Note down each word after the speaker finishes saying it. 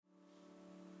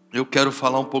eu quero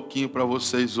falar um pouquinho para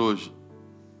vocês hoje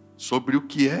sobre o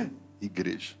que é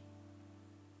igreja.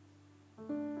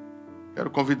 Quero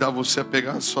convidar você a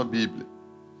pegar a sua Bíblia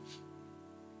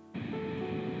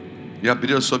e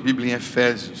abrir a sua Bíblia em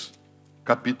Efésios,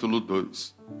 capítulo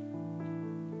 2.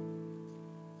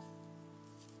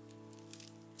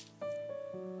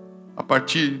 A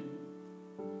partir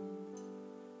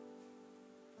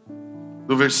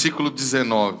do versículo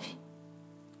 19.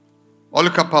 Olha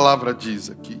o que a palavra diz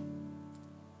aqui.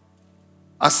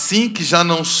 Assim que já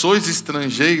não sois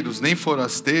estrangeiros nem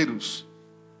forasteiros,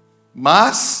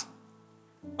 mas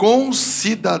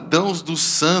concidadãos dos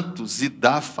santos e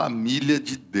da família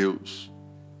de Deus.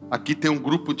 Aqui tem um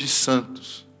grupo de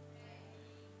santos.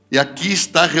 E aqui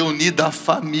está reunida a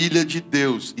família de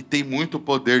Deus. E tem muito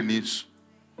poder nisso.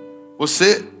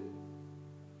 Você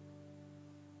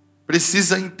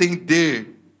precisa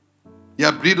entender e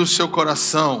abrir o seu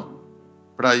coração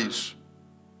para isso.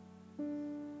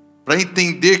 Para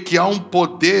entender que há um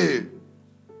poder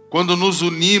quando nos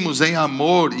unimos em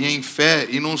amor e em fé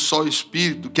e num só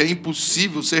espírito, que é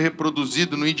impossível ser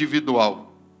reproduzido no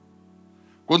individual.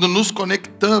 Quando nos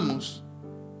conectamos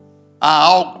a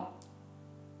algo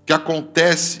que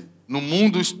acontece no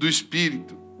mundo do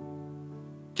espírito,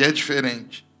 que é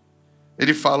diferente.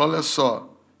 Ele fala, olha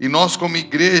só, e nós como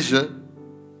igreja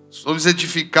somos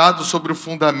edificados sobre o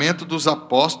fundamento dos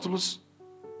apóstolos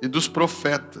e dos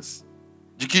profetas,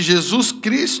 de que Jesus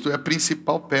Cristo é a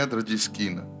principal pedra de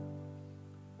esquina,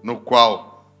 no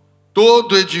qual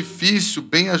todo edifício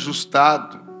bem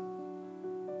ajustado.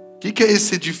 O que é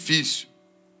esse edifício?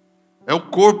 É o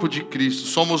corpo de Cristo,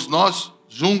 somos nós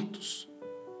juntos.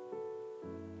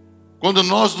 Quando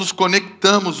nós nos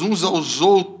conectamos uns aos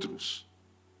outros,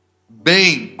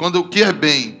 bem, o que é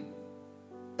bem?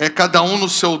 É cada um no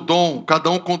seu dom,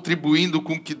 cada um contribuindo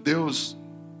com o que Deus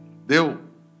deu,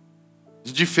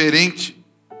 de diferentes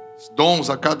dons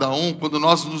a cada um, quando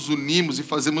nós nos unimos e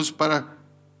fazemos para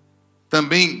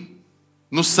também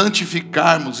nos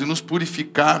santificarmos e nos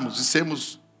purificarmos e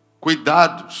sermos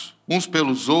cuidados uns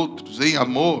pelos outros em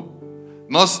amor,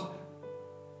 nós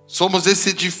somos esse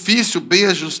edifício bem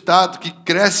ajustado que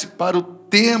cresce para o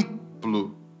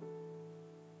templo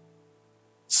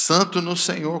santo no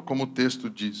Senhor, como o texto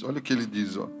diz. Olha o que ele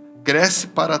diz, ó. Cresce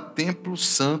para templo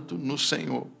santo no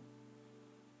Senhor.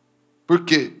 Por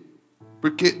quê?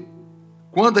 Porque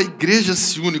quando a igreja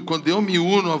se une, quando eu me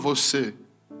uno a você,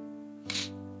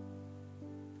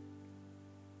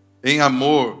 em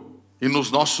amor e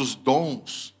nos nossos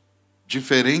dons,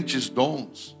 diferentes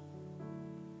dons,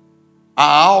 há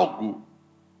algo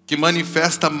que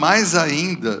manifesta mais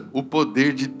ainda o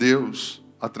poder de Deus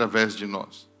através de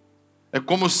nós. É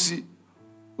como se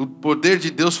o poder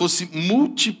de Deus fosse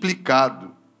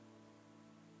multiplicado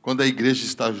quando a igreja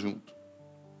está junto.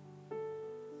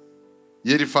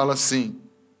 E ele fala assim,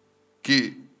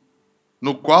 que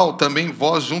no qual também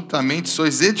vós juntamente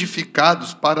sois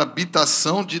edificados para a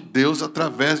habitação de Deus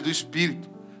através do Espírito.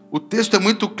 O texto é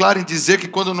muito claro em dizer que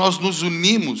quando nós nos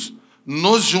unimos,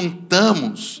 nos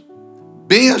juntamos,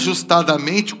 bem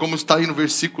ajustadamente, como está aí no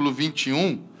versículo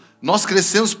 21, nós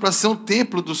crescemos para ser um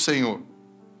templo do Senhor.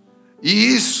 E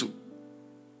isso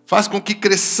faz com que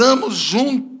cresçamos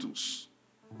juntos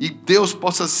e Deus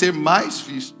possa ser mais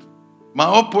visto.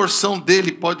 Maior porção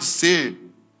dele pode ser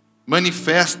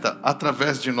manifesta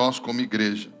através de nós como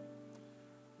igreja.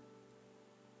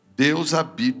 Deus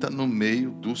habita no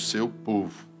meio do seu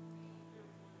povo.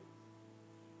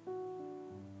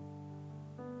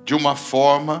 De uma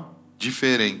forma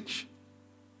diferente.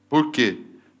 Por quê?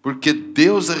 Porque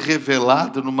Deus é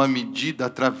revelado numa medida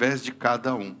através de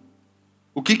cada um.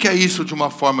 O que é isso de uma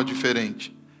forma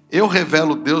diferente? Eu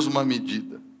revelo Deus numa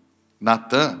medida.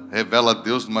 Natan revela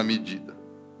Deus numa medida.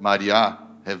 Maria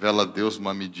revela Deus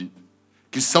numa medida.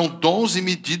 Que são dons e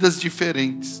medidas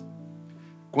diferentes.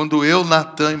 Quando eu,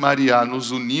 Natan e Maria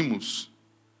nos unimos,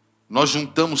 nós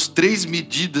juntamos 3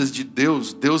 medidas de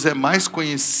Deus. Deus é mais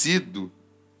conhecido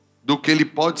do que ele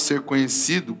pode ser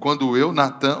conhecido quando eu,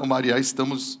 Natan ou Maria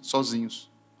estamos sozinhos.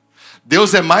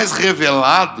 Deus é mais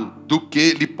revelado do que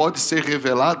ele pode ser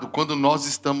revelado quando nós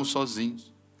estamos sozinhos.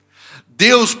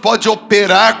 Deus pode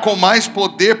operar com mais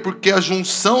poder porque a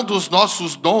junção dos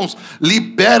nossos dons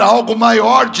libera algo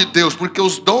maior de Deus, porque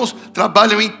os dons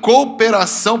trabalham em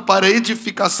cooperação para a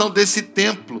edificação desse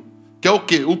templo, que é o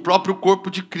quê? O próprio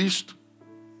corpo de Cristo,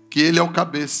 que ele é o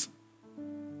cabeça.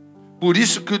 Por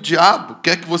isso que o diabo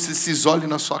quer que você se isole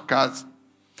na sua casa.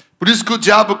 Por isso que o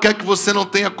diabo quer que você não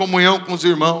tenha comunhão com os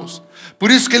irmãos. Por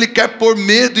isso que ele quer pôr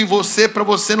medo em você, para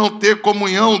você não ter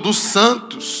comunhão dos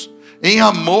santos, em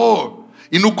amor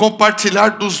e no compartilhar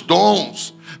dos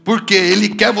dons. Porque Ele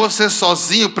quer você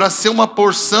sozinho para ser uma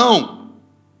porção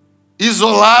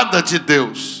isolada de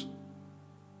Deus.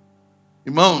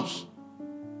 Irmãos,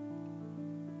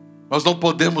 nós não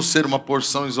podemos ser uma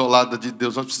porção isolada de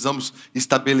Deus. Nós precisamos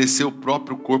estabelecer o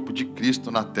próprio corpo de Cristo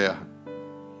na terra.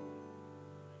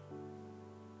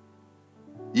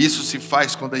 E isso se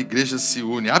faz quando a igreja se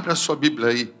une. Abre a sua Bíblia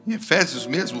aí, em Efésios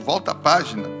mesmo, volta a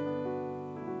página,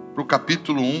 para o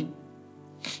capítulo 1.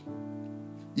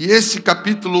 E esse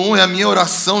capítulo 1 é a minha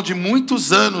oração de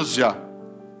muitos anos já.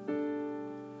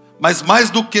 Mas mais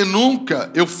do que nunca,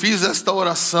 eu fiz esta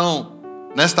oração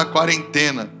nesta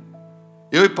quarentena.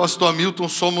 Eu e pastor Hamilton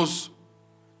somos,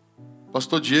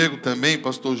 pastor Diego também,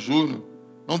 pastor Júnior.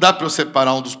 Não dá para eu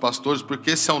separar um dos pastores,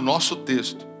 porque esse é o nosso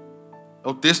texto. É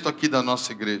o texto aqui da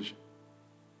nossa igreja.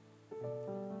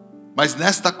 Mas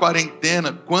nesta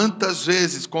quarentena, quantas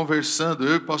vezes conversando,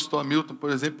 eu e o pastor Hamilton, por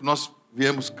exemplo, nós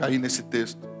viemos cair nesse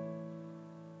texto.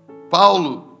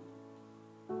 Paulo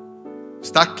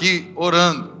está aqui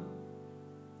orando.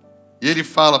 E ele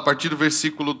fala, a partir do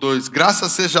versículo 2,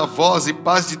 graças seja a vós e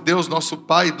paz de Deus, nosso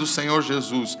Pai e do Senhor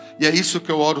Jesus. E é isso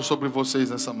que eu oro sobre vocês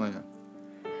nessa manhã.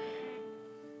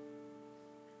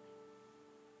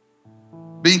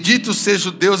 Bendito seja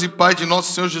o Deus e Pai de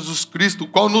nosso Senhor Jesus Cristo, o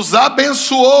qual nos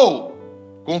abençoou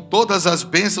com todas as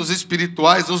bênçãos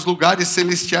espirituais nos lugares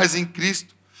celestiais em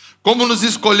Cristo, como nos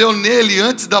escolheu nele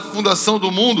antes da fundação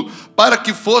do mundo, para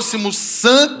que fôssemos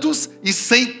santos e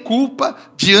sem culpa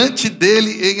diante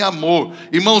dele em amor.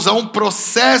 Irmãos, há um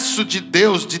processo de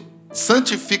Deus de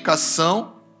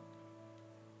santificação,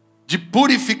 de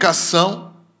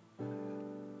purificação,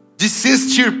 de se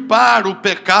extirpar o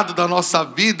pecado da nossa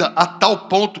vida a tal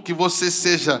ponto que você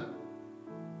seja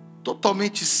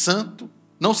totalmente santo,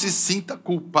 não se sinta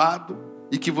culpado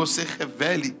e que você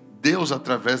revele Deus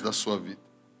através da sua vida.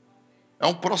 É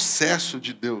um processo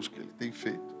de Deus que Ele tem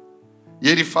feito. E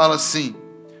Ele fala assim,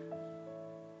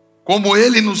 como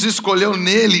Ele nos escolheu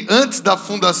nele antes da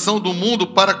fundação do mundo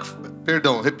para...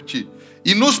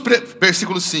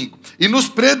 Versículo 5. E nos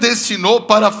predestinou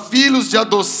para filhos de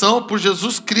adoção por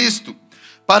Jesus Cristo,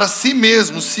 para si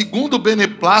mesmo, segundo o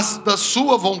beneplácito da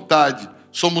sua vontade.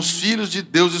 Somos filhos de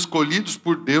Deus, escolhidos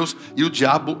por Deus, e o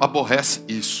diabo aborrece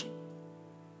isso.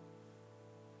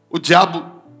 O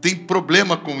diabo tem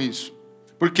problema com isso,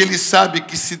 porque ele sabe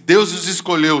que se Deus nos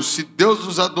escolheu, se Deus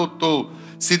nos adotou,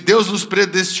 se Deus nos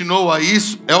predestinou a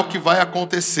isso, é o que vai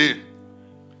acontecer.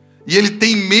 E ele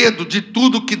tem medo de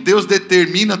tudo que Deus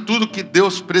determina, tudo que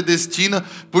Deus predestina,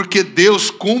 porque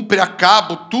Deus cumpre a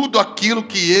cabo tudo aquilo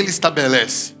que Ele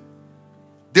estabelece.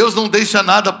 Deus não deixa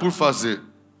nada por fazer.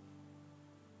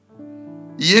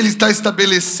 E Ele está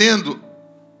estabelecendo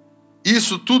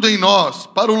isso tudo em nós,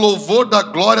 para o louvor da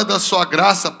glória da sua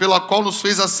graça, pela qual nos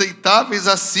fez aceitáveis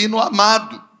assim no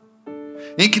amado,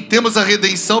 em que temos a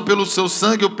redenção pelo seu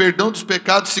sangue, o perdão dos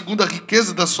pecados, segundo a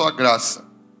riqueza da sua graça.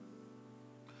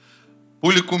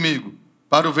 Pule comigo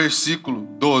para o versículo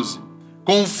 12.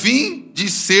 Com o fim de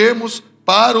sermos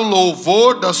para o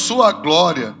louvor da sua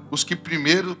glória, os que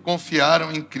primeiro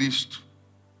confiaram em Cristo.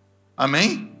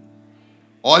 Amém?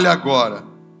 Olha agora.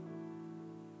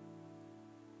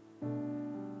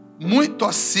 Muito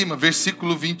acima,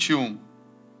 versículo 21.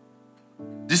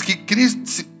 Diz que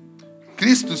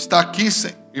Cristo está aqui,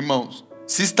 irmãos,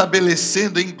 se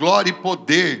estabelecendo em glória e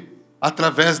poder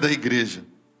através da igreja.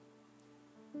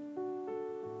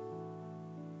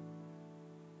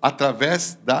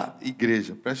 Através da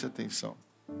igreja, preste atenção.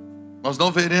 Nós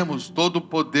não veremos todo o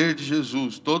poder de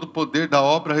Jesus, todo o poder da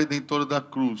obra redentora da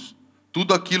cruz,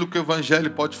 tudo aquilo que o Evangelho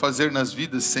pode fazer nas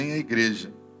vidas sem a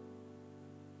igreja.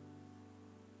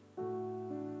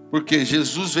 Porque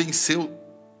Jesus venceu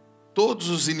todos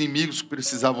os inimigos que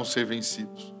precisavam ser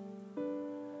vencidos.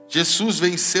 Jesus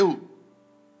venceu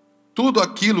tudo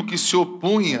aquilo que se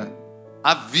opunha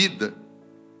à vida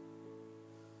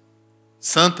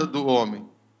santa do homem.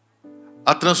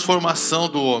 A transformação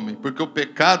do homem, porque o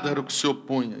pecado era o que se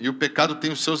opunha, e o pecado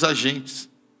tem os seus agentes,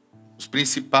 os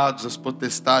principados, as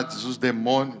potestades, os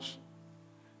demônios.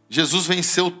 Jesus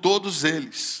venceu todos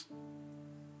eles.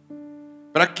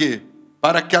 Para quê?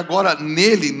 Para que agora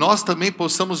nele nós também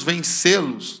possamos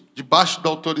vencê-los, debaixo da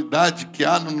autoridade que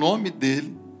há no nome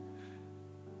dele.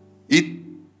 E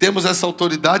temos essa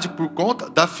autoridade por conta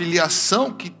da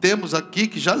filiação que temos aqui,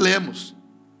 que já lemos.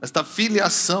 Esta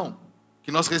filiação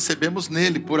que nós recebemos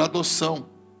nele por adoção.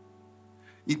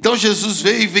 Então Jesus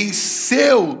veio e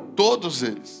venceu todos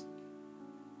eles.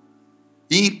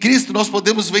 E em Cristo nós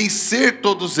podemos vencer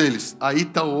todos eles.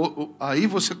 Aí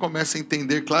você começa a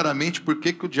entender claramente por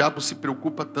que o diabo se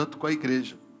preocupa tanto com a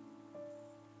igreja.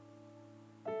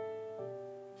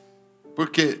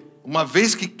 Porque uma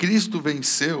vez que Cristo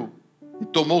venceu e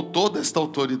tomou toda esta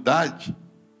autoridade,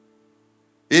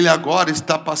 Ele agora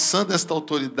está passando esta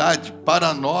autoridade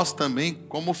para nós também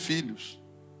como filhos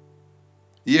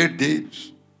e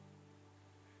herdeiros.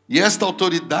 E esta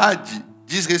autoridade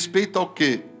diz respeito ao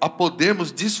quê? A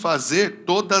podermos desfazer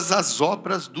todas as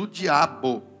obras do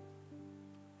diabo.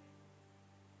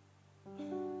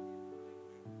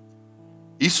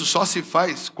 Isso só se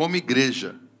faz como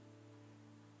igreja.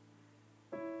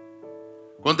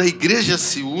 Quando a igreja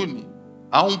se une,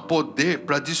 há um poder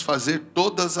para desfazer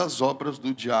todas as obras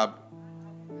do diabo.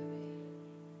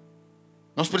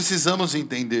 Nós precisamos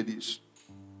entender isso,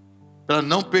 para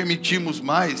não permitirmos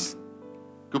mais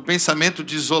que o pensamento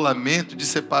de isolamento, de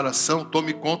separação,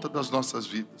 tome conta das nossas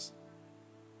vidas.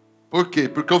 Por quê?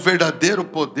 Porque o verdadeiro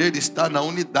poder está na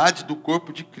unidade do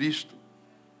corpo de Cristo.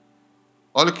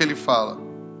 Olha o que ele fala.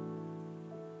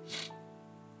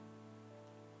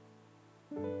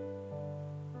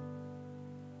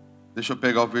 Deixa eu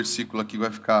pegar o versículo aqui, vai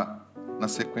ficar na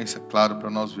sequência claro para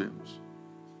nós vermos.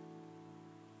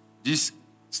 Diz,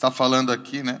 está falando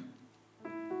aqui, né?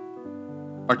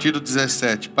 A partir do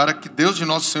 17. Para que Deus de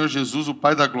nosso Senhor Jesus, o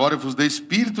Pai da glória, vos dê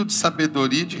espírito de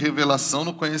sabedoria e de revelação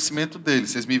no conhecimento dele.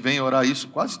 Vocês me veem orar isso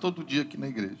quase todo dia aqui na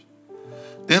igreja.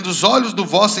 Tendo os olhos do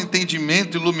vosso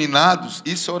entendimento iluminados,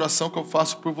 isso é a oração que eu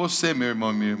faço por você, meu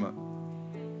irmão e minha irmã.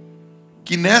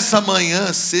 Que nessa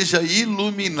manhã seja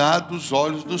iluminado os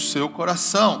olhos do seu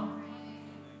coração,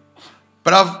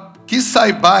 para que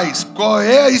saibais qual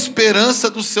é a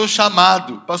esperança do seu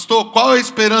chamado. Pastor, qual é a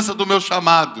esperança do meu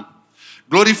chamado?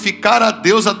 Glorificar a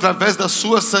Deus através da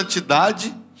sua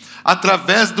santidade,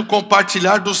 através do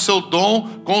compartilhar do seu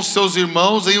dom com os seus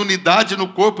irmãos em unidade no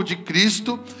corpo de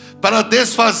Cristo, para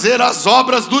desfazer as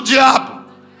obras do diabo.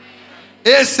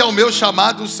 Esse é o meu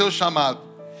chamado, o seu chamado.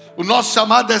 O nosso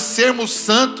chamado é sermos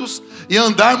santos e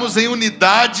andarmos em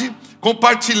unidade,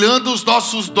 compartilhando os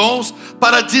nossos dons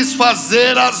para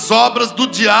desfazer as obras do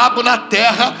diabo na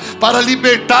terra, para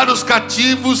libertar os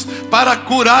cativos, para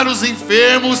curar os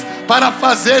enfermos, para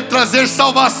trazer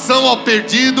salvação ao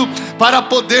perdido, para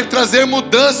poder trazer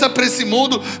mudança para esse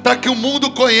mundo, para que o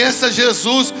mundo conheça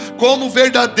Jesus como o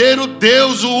verdadeiro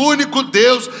Deus, o único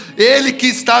Deus, Ele que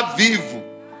está vivo.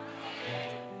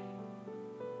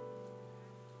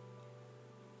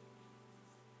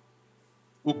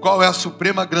 O qual é a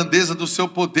suprema grandeza do seu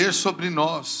poder sobre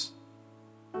nós,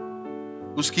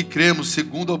 os que cremos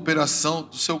segundo a operação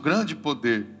do seu grande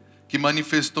poder, que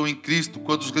manifestou em Cristo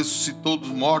quando os ressuscitou dos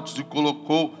mortos e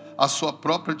colocou à sua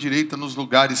própria direita nos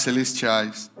lugares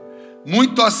celestiais,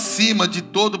 muito acima de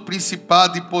todo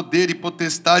principado e poder e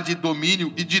potestade e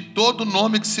domínio e de todo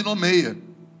nome que se nomeia,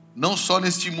 não só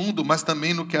neste mundo, mas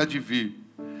também no que há de vir.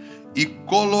 E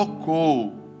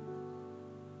colocou,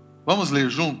 vamos ler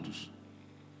juntos?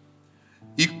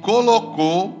 E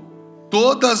colocou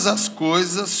todas as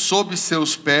coisas sob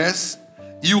seus pés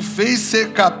e o fez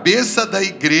ser cabeça da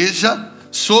igreja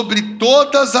sobre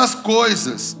todas as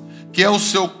coisas, que é o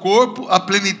seu corpo, a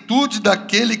plenitude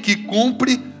daquele que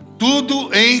cumpre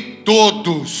tudo em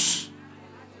todos.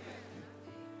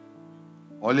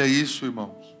 Olha isso,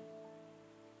 irmãos.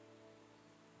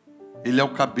 Ele é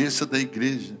o cabeça da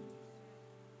igreja.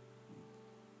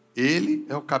 Ele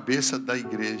é o cabeça da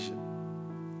igreja.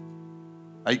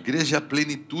 A igreja é a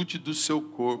plenitude do seu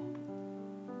corpo.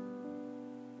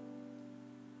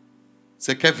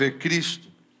 Você quer ver Cristo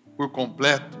por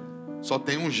completo? Só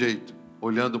tem um jeito,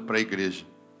 olhando para a igreja,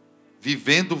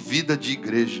 vivendo vida de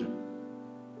igreja.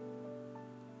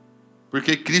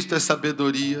 Porque Cristo é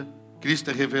sabedoria,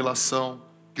 Cristo é revelação,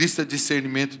 Cristo é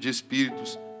discernimento de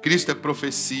espíritos, Cristo é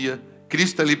profecia,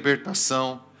 Cristo é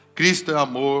libertação, Cristo é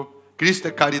amor, Cristo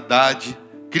é caridade,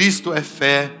 Cristo é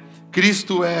fé,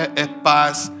 Cristo é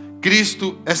paz,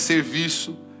 Cristo é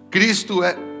serviço, Cristo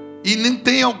é... E nem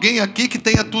tem alguém aqui que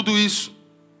tenha tudo isso.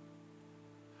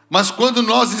 Mas quando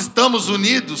nós estamos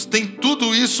unidos, tem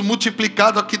tudo isso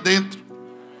multiplicado aqui dentro.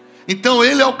 Então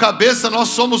Ele é o cabeça, nós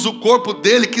somos o corpo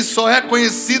dele, que só é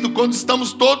conhecido quando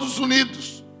estamos todos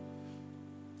unidos.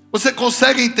 Você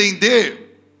consegue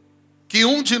entender que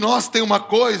um de nós tem uma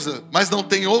coisa, mas não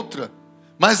tem outra?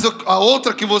 Mas a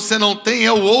outra que você não tem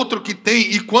é o outro que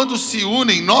tem. E quando se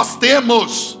unem, nós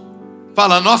temos.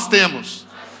 Fala, nós temos.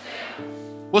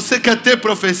 Você quer ter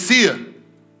profecia?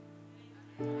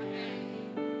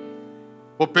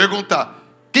 Vou perguntar.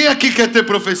 Quem aqui quer ter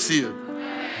profecia?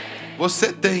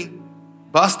 Você tem.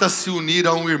 Basta se unir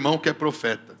a um irmão que é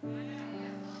profeta.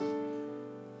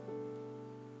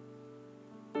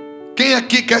 Quem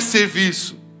aqui quer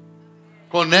serviço?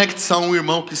 Conecte-se a um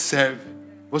irmão que serve.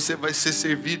 Você vai ser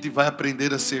servido e vai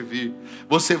aprender a servir.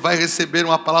 Você vai receber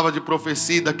uma palavra de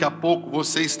profecia e daqui a pouco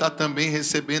você está também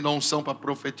recebendo a unção para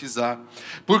profetizar.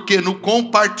 Porque no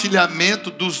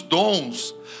compartilhamento dos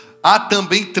dons, há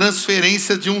também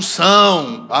transferência de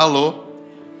unção. Alô?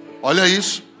 Olha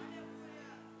isso.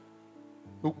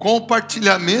 No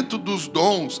compartilhamento dos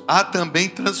dons, há também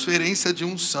transferência de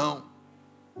unção.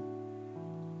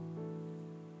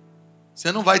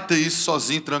 Você não vai ter isso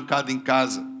sozinho, trancado em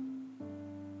casa.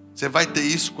 Você vai ter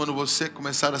isso quando você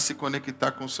começar a se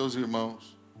conectar com seus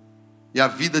irmãos. E a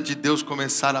vida de Deus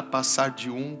começar a passar de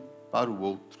um para o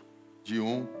outro. De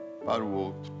um para o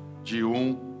outro. De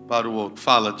um para o outro.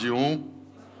 Fala, de um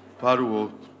para o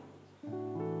outro.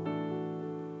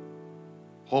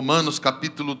 Romanos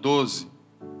capítulo 12.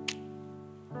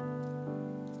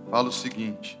 Fala o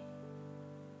seguinte.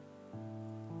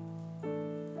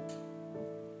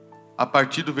 A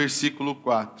partir do versículo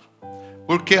 4.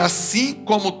 Porque assim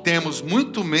como temos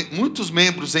muitos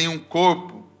membros em um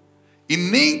corpo, e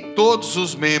nem todos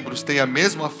os membros têm a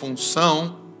mesma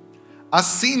função,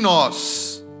 assim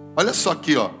nós, olha só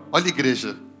aqui, ó, olha a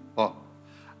igreja, ó,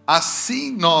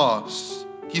 assim nós,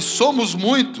 que somos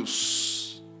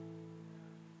muitos,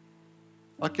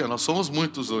 aqui ó, nós somos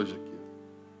muitos hoje aqui.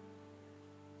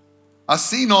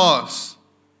 Assim nós,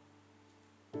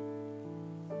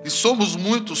 que somos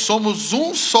muitos, somos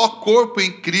um só corpo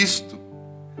em Cristo,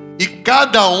 e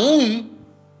cada um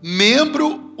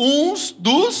membro uns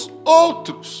dos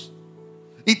outros.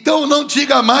 Então não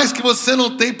diga mais que você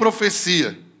não tem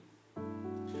profecia.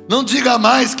 Não diga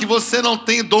mais que você não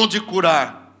tem dom de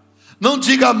curar. Não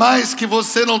diga mais que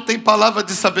você não tem palavra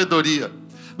de sabedoria.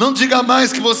 Não diga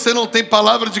mais que você não tem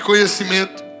palavra de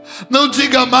conhecimento. Não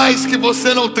diga mais que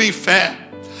você não tem fé.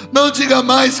 Não diga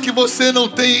mais que você não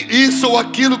tem isso ou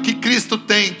aquilo que Cristo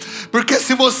tem. Porque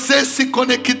se você se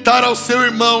conectar ao seu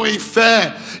irmão em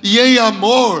fé e em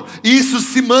amor, isso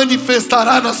se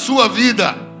manifestará na sua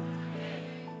vida.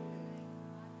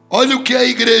 Olha o que é a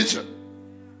igreja.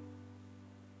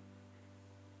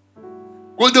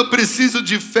 Quando eu preciso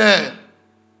de fé,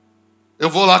 eu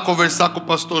vou lá conversar com o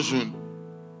pastor Júnior.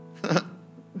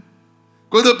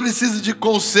 Quando eu preciso de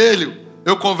conselho,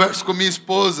 eu converso com minha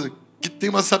esposa, que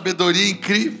tem uma sabedoria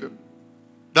incrível,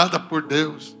 dada por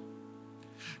Deus.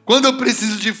 Quando eu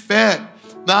preciso de fé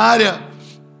na área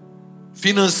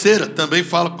financeira, também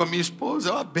falo com a minha esposa,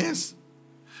 é uma benção.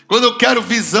 Quando eu quero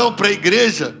visão para a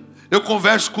igreja, eu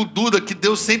converso com o Duda, que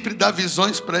Deus sempre dá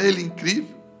visões para ele,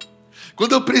 incrível.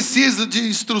 Quando eu preciso de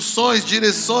instruções,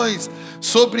 direções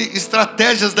sobre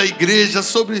estratégias da igreja,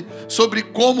 sobre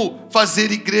como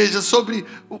fazer igreja, sobre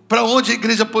para onde a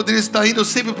igreja poderia estar indo, eu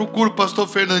sempre procuro o pastor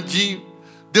Fernandinho.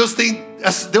 Deus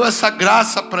deu essa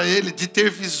graça para ele de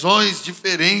ter visões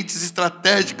diferentes,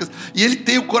 estratégicas, e ele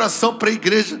tem o coração para a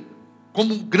igreja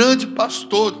como um grande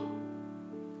pastor.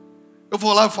 Eu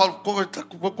vou lá e falo,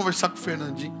 vou conversar com o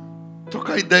Fernandinho,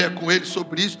 trocar ideia com ele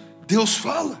sobre isso. Deus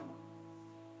fala.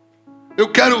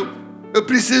 Eu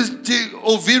preciso de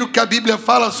ouvir o que a Bíblia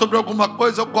fala sobre alguma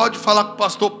coisa. Eu gosto de falar com o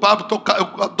pastor Pablo,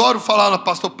 eu adoro falar com o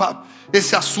pastor Pablo.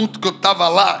 Esse assunto que eu estava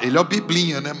lá, ele é o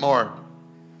Biblinha, né, amor?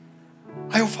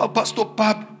 Aí eu falo, pastor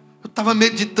Pablo, eu estava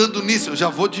meditando nisso. Eu já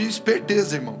vou de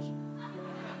esperteza, irmãos.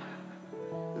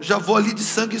 Eu já vou ali de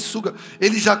sanguessuga.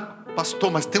 Ele já,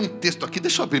 pastor, mas tem um texto aqui,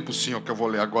 deixa eu abrir para o senhor que eu vou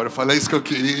ler agora. Eu falei, é isso que eu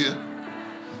queria.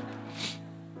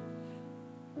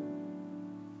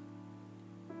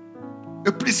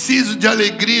 Eu preciso de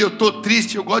alegria, eu estou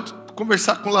triste, eu gosto de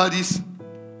conversar com Larissa.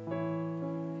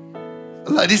 A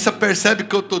Larissa percebe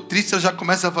que eu estou triste, eu já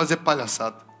começo a fazer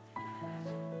palhaçada.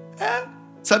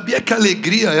 Sabia que a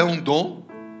alegria é um dom?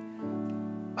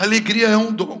 A alegria é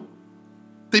um dom.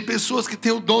 Tem pessoas que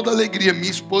têm o dom da alegria. Minha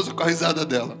esposa com a risada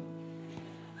dela.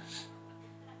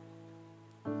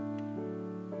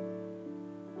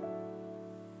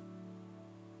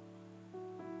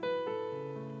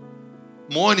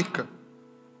 Mônica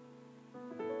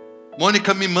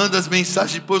me manda as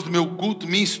mensagens depois do meu culto,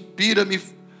 me inspira,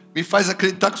 me faz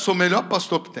acreditar que sou o melhor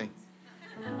pastor que tem.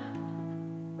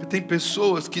 E tem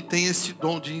pessoas que têm esse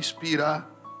dom de inspirar,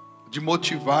 de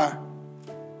motivar.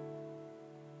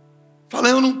 Fala,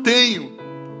 eu não tenho.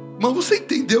 Mas você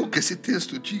entendeu o que esse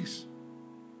texto diz?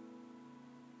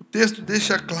 O texto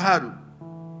deixa claro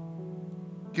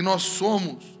que nós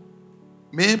somos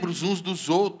membros uns dos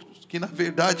outros, que na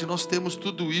verdade nós temos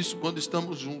tudo isso quando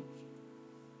estamos juntos.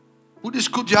 Por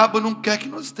isso que o diabo não quer que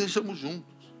nós estejamos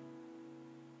juntos.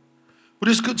 Por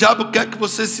isso que o diabo quer que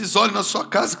você se isole na sua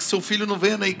casa, que seu filho não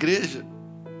venha na igreja.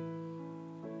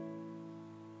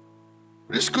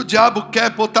 Por isso que o diabo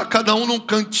quer botar cada um num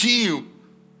cantinho,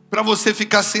 para você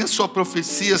ficar sem a sua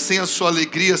profecia, sem a sua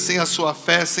alegria, sem a sua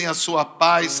fé, sem a sua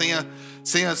paz,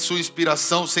 sem a sua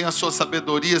inspiração, sem a sua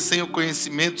sabedoria, sem o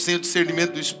conhecimento, sem o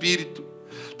discernimento do Espírito.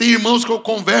 Tem irmãos que eu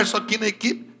converso aqui na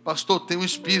equipe, pastor, tem um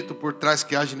Espírito por trás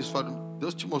que age nisso.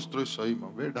 Deus te mostrou isso aí,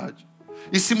 irmão, verdade.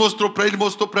 E se mostrou para ele,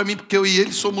 mostrou para mim, porque eu e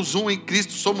ele somos um em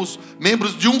Cristo, somos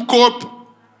membros de um corpo.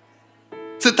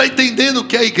 Você está entendendo o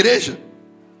que é a igreja?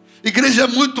 Igreja é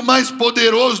muito mais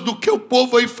poderoso do que o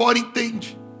povo aí fora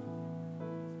entende.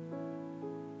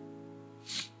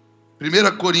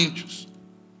 1 Coríntios.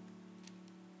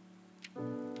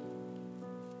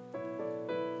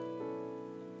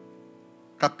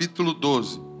 Capítulo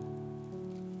 12.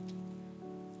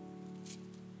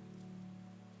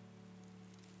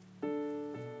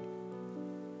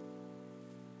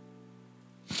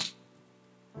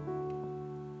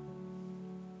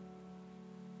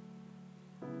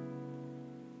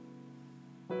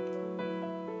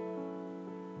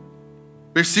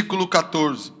 Versículo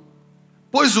 14.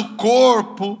 Pois o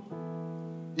corpo...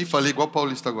 Ih, falei igual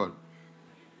paulista agora.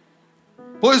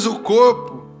 Pois o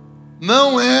corpo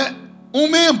não é um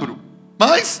membro,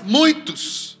 mas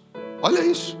muitos. Olha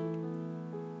isso.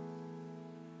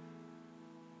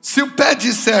 Se o pé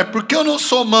disser, porque eu não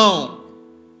sou mão,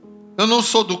 eu não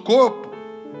sou do corpo,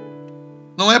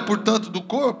 não é portanto do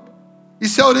corpo. E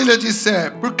se a orelha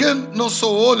disser, porque não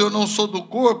sou olho, eu não sou do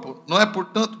corpo, não é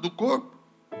portanto do corpo.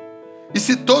 E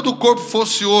se todo o corpo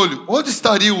fosse olho, onde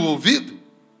estaria o ouvido?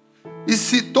 E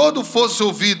se todo fosse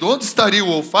ouvido, onde estaria o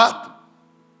olfato?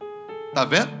 Está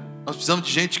vendo? Nós precisamos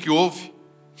de gente que ouve.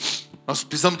 Nós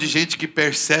precisamos de gente que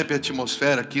percebe a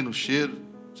atmosfera aqui no cheiro.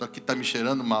 Isso aqui está me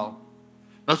cheirando mal.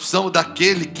 Nós precisamos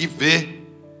daquele que vê.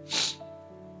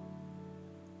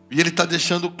 E ele está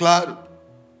deixando claro.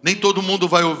 Nem todo mundo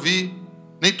vai ouvir.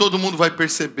 Nem todo mundo vai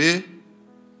perceber.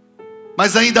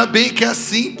 Mas ainda bem que é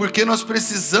assim, porque nós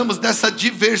precisamos dessa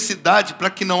diversidade para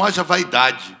que não haja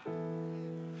vaidade.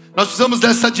 Nós precisamos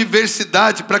dessa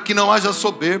diversidade para que não haja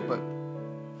soberba.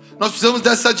 Nós precisamos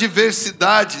dessa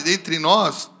diversidade entre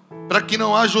nós para que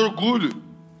não haja orgulho.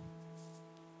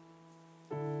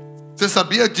 Você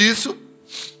sabia disso?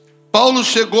 Paulo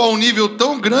chegou a um nível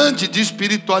tão grande de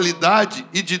espiritualidade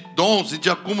e de dons e de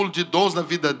acúmulo de dons na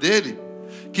vida dele,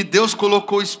 que Deus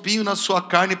colocou espinho na sua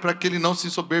carne para que ele não se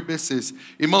ensoberbecesse.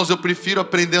 Irmãos, eu prefiro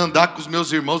aprender a andar com os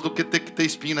meus irmãos do que ter que ter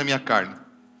espinho na minha carne.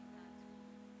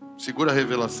 Segura a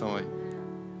revelação aí.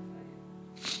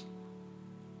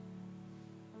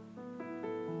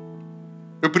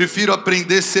 Eu prefiro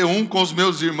aprender a ser um com os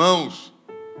meus irmãos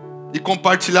e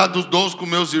compartilhar dos dons com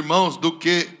meus irmãos do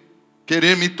que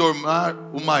querer me tornar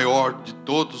o maior de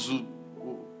todos,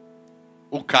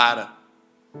 o cara.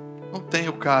 Não tem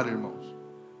o cara, irmãos.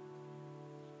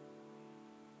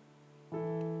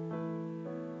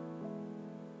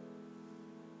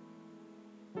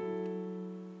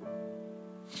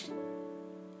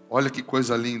 Olha que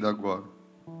coisa linda agora.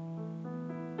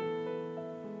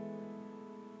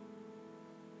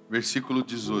 Versículo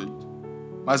 18.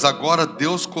 Mas agora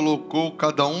Deus colocou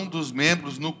cada um dos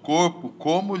membros no corpo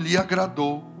como lhe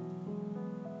agradou.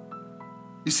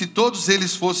 E se todos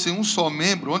eles fossem um só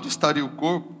membro, onde estaria o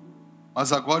corpo?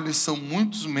 Mas agora eles são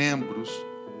muitos membros,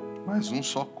 mas um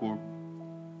só corpo.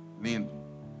 Lindo.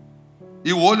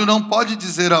 E o olho não pode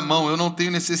dizer à mão, eu não tenho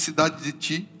necessidade de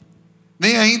ti.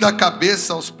 Nem ainda a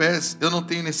cabeça aos pés, eu não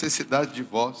tenho necessidade de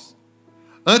vós.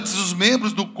 Antes, os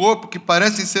membros do corpo que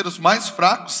parecem ser os mais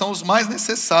fracos são os mais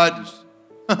necessários.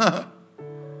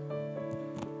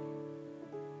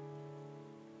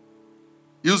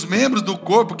 E os membros do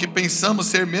corpo que pensamos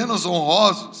ser menos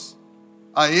honrosos,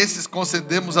 a esses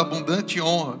concedemos abundante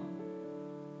honra.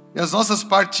 E as nossas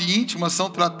partes íntimas são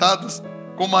tratadas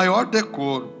com maior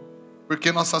decoro,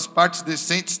 porque nossas partes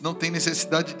decentes não têm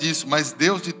necessidade disso, mas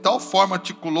Deus de tal forma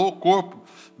articulou o corpo,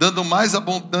 dando mais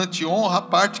abundante honra à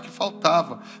parte que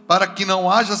faltava, para que não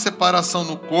haja separação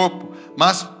no corpo,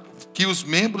 mas que os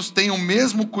membros tenham o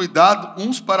mesmo cuidado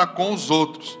uns para com os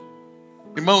outros.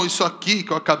 Irmão, isso aqui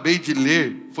que eu acabei de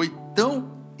ler foi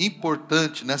tão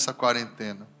importante nessa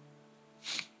quarentena.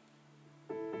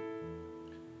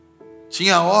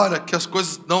 Tinha hora que as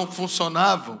coisas não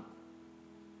funcionavam.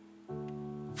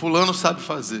 Fulano sabe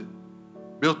fazer,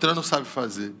 Beltrano sabe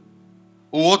fazer,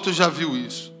 o outro já viu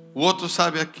isso, o outro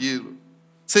sabe aquilo.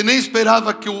 Você nem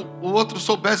esperava que o outro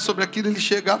soubesse sobre aquilo, ele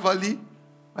chegava ali,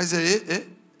 mas é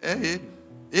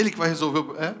ele que vai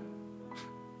resolver.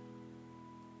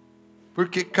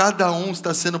 Porque cada um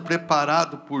está sendo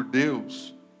preparado por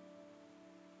Deus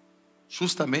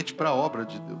justamente para a obra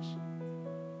de Deus.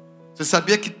 Você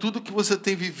sabia que tudo que você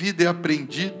tem vivido e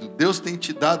aprendido, Deus tem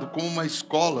te dado como uma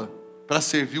escola para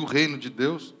servir o reino de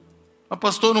Deus? Mas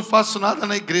pastor, eu não faço nada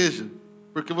na igreja.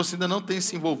 Porque você ainda não tem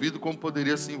se envolvido como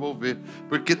poderia se envolver.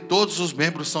 Porque todos os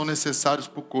membros são necessários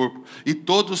para o corpo. E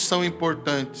todos são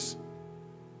importantes.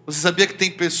 Você sabia que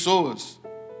tem pessoas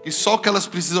que só o que elas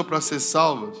precisam para ser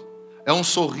salvas é um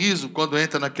sorriso quando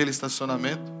entra naquele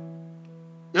estacionamento?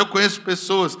 Eu conheço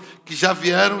pessoas que já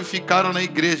vieram e ficaram na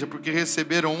igreja porque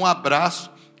receberam um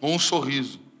abraço ou um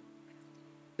sorriso.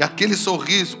 E aquele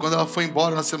sorriso, quando ela foi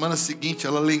embora na semana seguinte,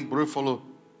 ela lembrou e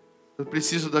falou: eu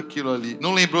preciso daquilo ali.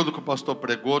 Não lembrou do que o pastor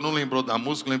pregou, não lembrou da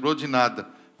música, não lembrou de nada.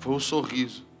 Foi o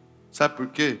sorriso. Sabe por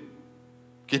quê?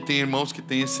 Porque tem irmãos que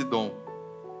têm esse dom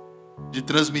de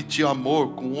transmitir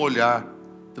amor com um olhar,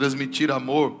 transmitir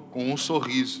amor com um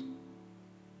sorriso.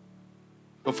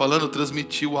 Estou falando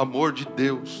transmitir o amor de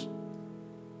Deus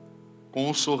com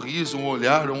um sorriso, um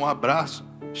olhar, um abraço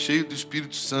cheio do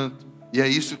Espírito Santo. E é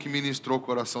isso que ministrou o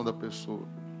coração da pessoa.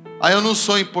 Eu não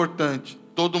sou importante.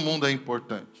 Todo mundo é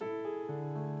importante.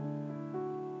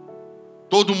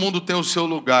 Todo mundo tem o seu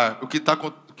lugar. O que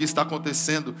está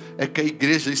acontecendo é que a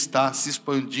igreja está se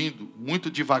expandindo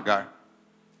muito devagar.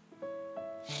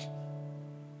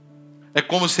 É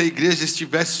como se a igreja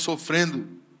estivesse sofrendo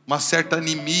uma certa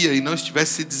anemia e não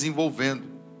estivesse se desenvolvendo.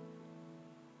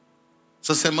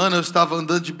 Essa semana eu estava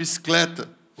andando de bicicleta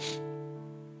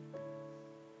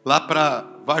lá para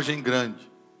Vargem Grande,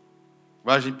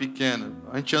 Vargem Pequena.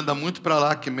 A gente anda muito para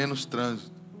lá que é menos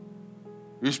trânsito.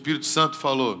 E o Espírito Santo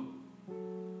falou: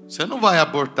 você não vai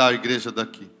abortar a igreja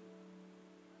daqui.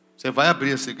 Você vai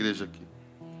abrir essa igreja aqui.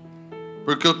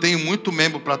 Porque eu tenho muito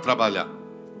membro para trabalhar.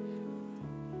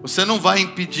 Você não vai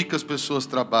impedir que as pessoas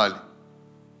trabalhem.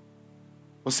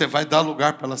 Você vai dar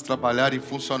lugar para elas trabalharem e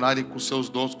funcionarem com seus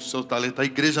dons, com seus talentos. A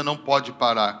igreja não pode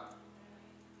parar.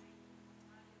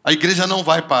 A igreja não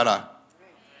vai parar.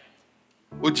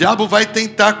 O diabo vai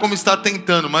tentar como está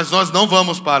tentando, mas nós não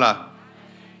vamos parar.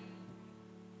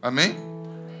 Amém?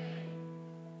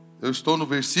 Eu estou no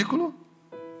versículo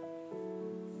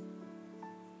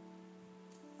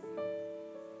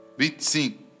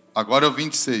 25. Agora é o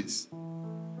 26.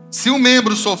 Se um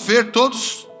membro sofrer,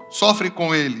 todos sofrem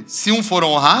com ele. Se um for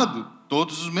honrado,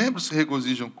 todos os membros se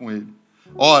regozijam com ele.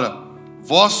 Ora,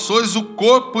 vós sois o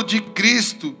corpo de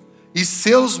Cristo e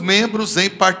seus membros em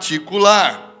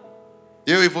particular.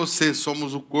 Eu e você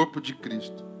somos o corpo de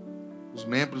Cristo, os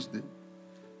membros dele.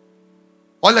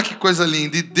 Olha que coisa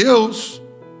linda. E Deus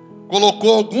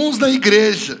colocou alguns na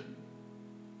igreja.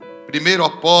 Primeiro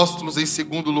apóstolos, em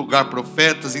segundo lugar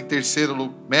profetas, em terceiro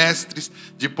lugar mestres,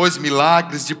 depois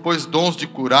milagres, depois dons de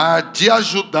curar, de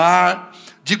ajudar,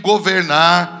 de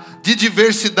governar, de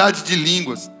diversidade de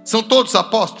línguas. São todos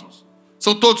apóstolos?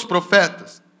 São todos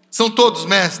profetas? São todos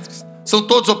mestres? São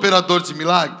todos operadores de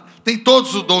milagres? Têm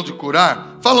todos o dom de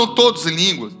curar? Falam todos em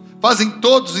línguas? Fazem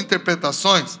todos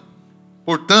interpretações?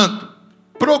 Portanto,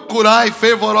 procurai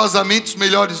fervorosamente os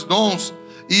melhores dons,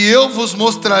 e eu vos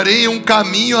mostrarei um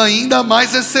caminho ainda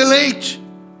mais excelente.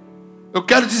 Eu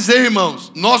quero dizer,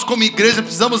 irmãos, nós como igreja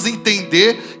precisamos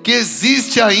entender que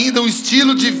existe ainda um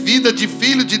estilo de vida de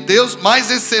filho de Deus mais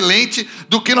excelente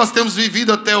do que nós temos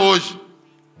vivido até hoje.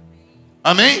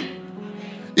 Amém?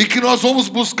 E que nós vamos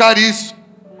buscar isso.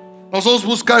 Nós vamos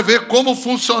buscar ver como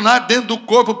funcionar dentro do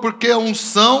corpo, porque a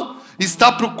unção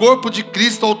está para o corpo de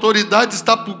Cristo, a autoridade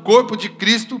está para o corpo de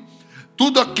Cristo.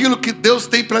 Tudo aquilo que Deus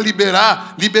tem para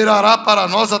liberar, liberará para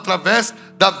nós através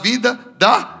da vida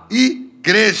da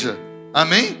igreja.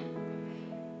 Amém?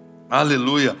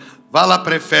 Aleluia. Vá lá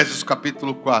para Efésios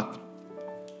capítulo 4.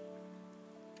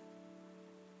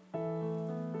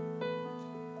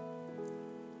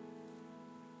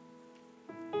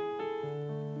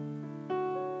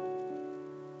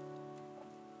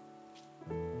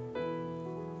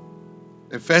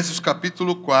 Efésios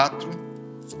capítulo 4.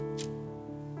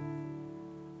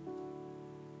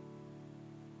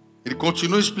 Ele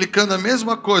continua explicando a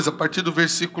mesma coisa a partir do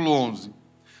versículo 11.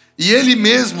 E ele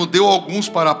mesmo deu alguns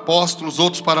para apóstolos,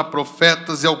 outros para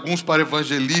profetas, e alguns para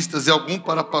evangelistas, e alguns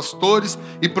para pastores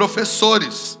e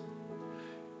professores.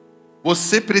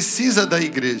 Você precisa da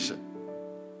igreja.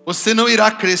 Você não irá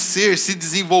crescer, se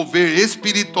desenvolver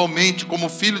espiritualmente como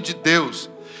filho de Deus,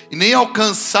 e nem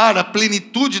alcançar a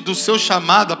plenitude do seu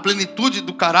chamado, a plenitude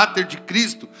do caráter de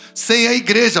Cristo, sem a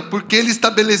igreja, porque ele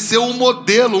estabeleceu um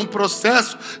modelo, um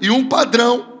processo e um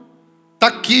padrão. Está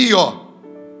aqui, ó.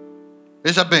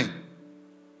 Veja bem.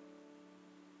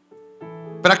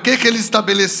 Para que ele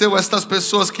estabeleceu estas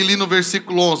pessoas que li no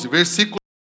versículo 11? Versículo: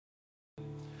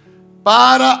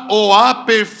 para o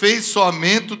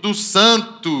aperfeiçoamento dos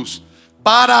santos,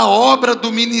 para a obra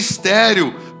do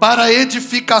ministério, para a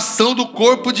edificação do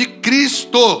corpo de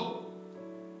Cristo.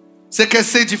 Você quer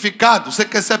ser edificado? Você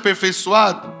quer ser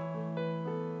aperfeiçoado?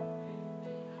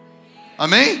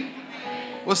 Amém?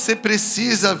 Você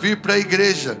precisa vir para a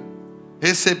igreja,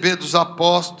 receber dos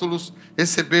apóstolos,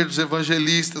 receber dos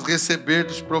evangelistas, receber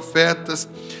dos profetas,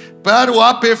 para o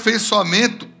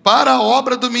aperfeiçoamento, para a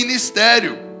obra do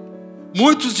ministério.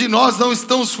 Muitos de nós não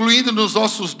estamos fluindo nos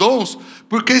nossos dons,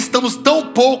 porque estamos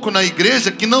tão pouco na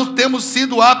igreja, que não temos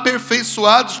sido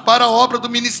aperfeiçoados para a obra do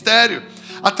ministério,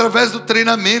 através do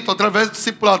treinamento, através do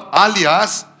discipulado.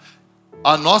 Aliás,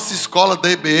 a nossa escola da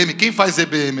EBM, quem faz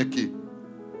EBM aqui?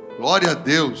 Glória a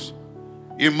Deus.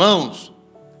 Irmãos,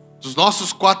 dos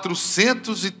nossos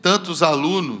 400 e tantos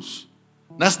alunos,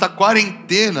 nesta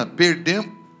quarentena,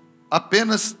 perdemos,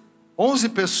 apenas 11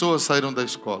 pessoas saíram da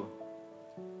escola.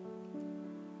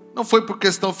 Não foi por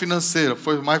questão financeira,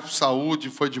 foi mais por saúde,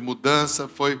 foi de mudança,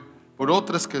 foi por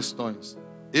outras questões.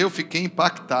 Eu fiquei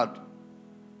impactado.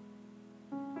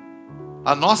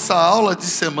 A nossa aula de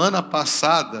semana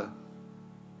passada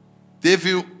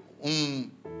teve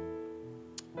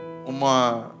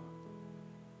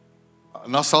a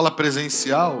nossa aula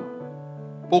presencial,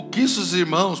 pouquíssimos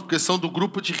irmãos, porque são do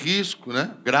grupo de risco,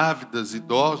 né? Grávidas,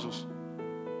 idosos,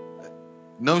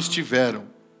 não estiveram.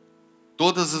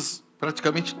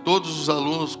 Praticamente todos os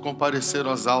alunos compareceram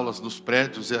às aulas nos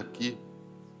prédios e aqui.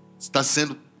 Está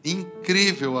sendo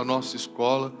incrível a nossa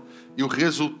escola e o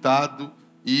resultado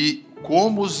e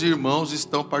como os irmãos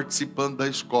estão participando da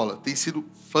escola. Tem sido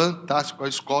fantástico, a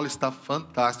escola está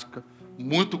fantástica,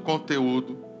 muito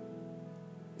conteúdo.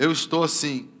 Eu estou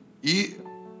assim, e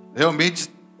realmente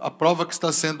a prova que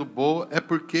está sendo boa é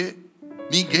porque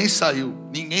ninguém saiu,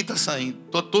 ninguém está saindo.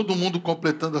 Está todo mundo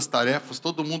completando as tarefas,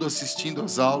 todo mundo assistindo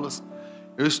às aulas.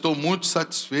 Eu estou muito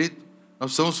satisfeito.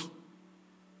 Nós vamos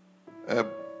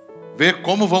ver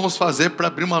como vamos fazer para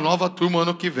abrir uma nova turma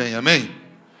ano que vem, amém?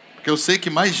 Porque eu sei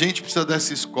que mais gente precisa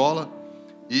dessa escola.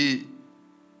 E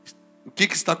o que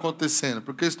está acontecendo?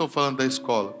 Por que eu estou falando da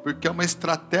escola? Porque é uma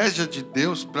estratégia de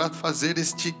Deus para fazer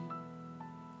este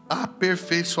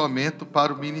aperfeiçoamento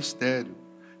para o ministério.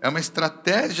 É uma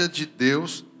estratégia de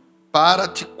Deus para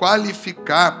te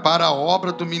qualificar para a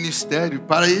obra do ministério,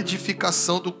 para a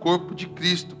edificação do corpo de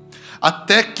Cristo.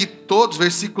 Até que todos,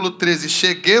 versículo 13,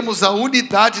 cheguemos à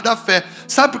unidade da fé.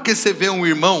 Sabe por que você vê um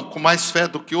irmão com mais fé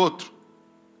do que outro?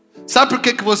 Sabe por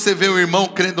que você vê um irmão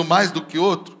crendo mais do que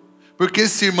outro? Porque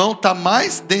esse irmão está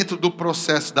mais dentro do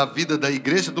processo da vida da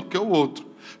igreja do que o outro.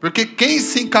 Porque quem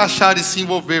se encaixar e se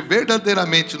envolver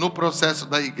verdadeiramente no processo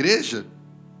da igreja,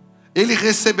 ele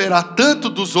receberá tanto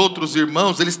dos outros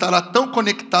irmãos, ele estará tão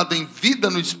conectado em vida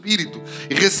no Espírito,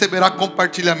 e receberá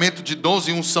compartilhamento de dons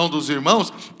e unção dos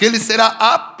irmãos, que ele será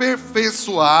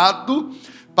aperfeiçoado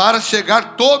para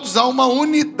chegar todos a uma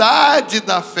unidade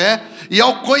da fé e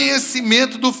ao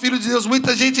conhecimento do Filho de Deus.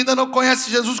 Muita gente ainda não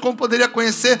conhece Jesus como poderia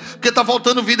conhecer, porque está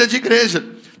faltando vida de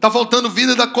igreja. Está faltando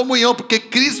vida da comunhão, porque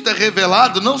Cristo é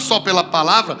revelado não só pela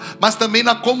palavra, mas também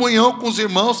na comunhão com os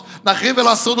irmãos, na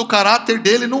revelação do caráter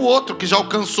dele no outro, que já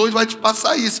alcançou e vai te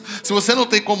passar isso. Se você não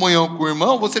tem comunhão com o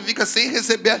irmão, você fica sem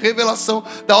receber a revelação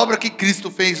da obra que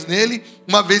Cristo fez nele.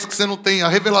 Uma vez que você não tem a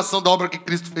revelação da obra que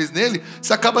Cristo fez nele,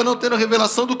 você acaba não tendo a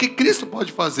revelação do que Cristo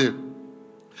pode fazer.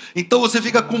 Então você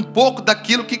fica com um pouco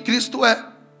daquilo que Cristo é.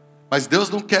 Mas Deus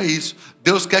não quer isso.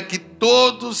 Deus quer que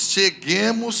todos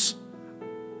cheguemos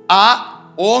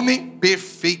a homem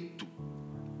perfeito.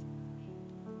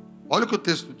 Olha o que o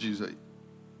texto diz aí.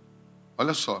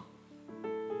 Olha só.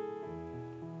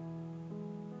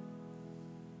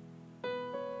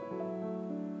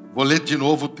 Vou ler de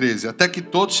novo o 13. Até que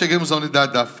todos cheguemos à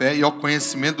unidade da fé e ao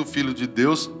conhecimento do Filho de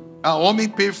Deus, a homem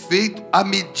perfeito, à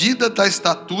medida da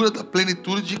estatura da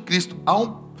plenitude de Cristo.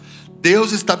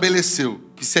 Deus estabeleceu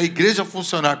que se a igreja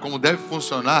funcionar como deve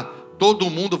funcionar, todo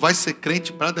mundo vai ser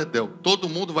crente para dedéu. Todo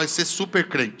mundo vai ser super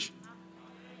crente.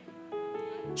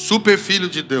 Super filho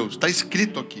de Deus. Está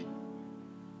escrito aqui.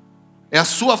 É a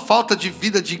sua falta de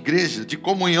vida de igreja, de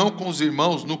comunhão com os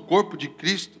irmãos no corpo de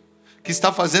Cristo, que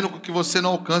está fazendo com que você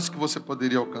não alcance o que você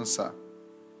poderia alcançar.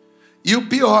 E o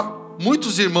pior,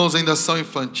 muitos irmãos ainda são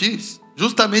infantis,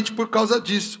 justamente por causa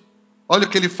disso. Olha o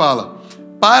que ele fala.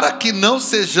 Para que não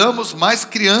sejamos mais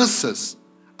crianças,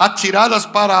 atiradas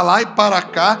para lá e para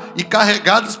cá e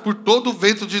carregadas por todo o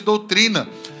vento de doutrina,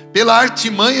 pela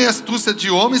artimanha e astúcia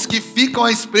de homens que ficam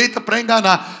à espreita para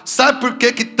enganar. Sabe por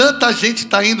que tanta gente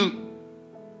está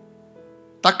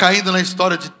caindo na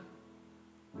história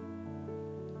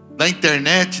da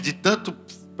internet, de tanto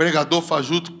pregador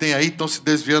fajuto que tem aí, estão se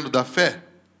desviando da fé?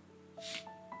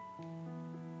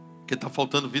 Porque está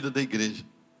faltando vida da igreja.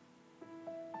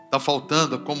 Está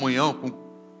faltando a comunhão com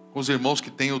os irmãos que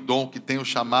têm o dom, que têm o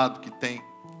chamado, que têm.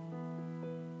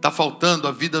 Está faltando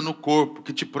a vida no corpo,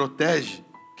 que te protege,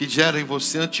 que gera em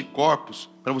você anticorpos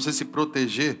para você se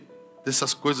proteger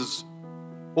dessas coisas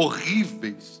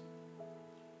horríveis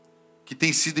que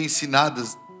têm sido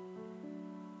ensinadas.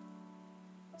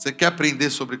 Você quer aprender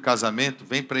sobre casamento?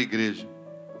 Vem para a igreja.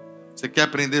 Você quer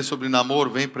aprender sobre namoro?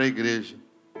 Vem para a igreja.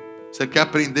 Você quer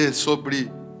aprender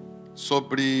sobre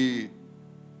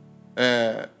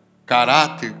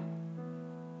caráter?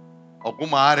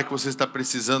 Alguma área que você está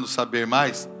precisando saber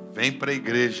mais? Vem para a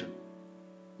igreja.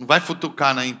 Não vai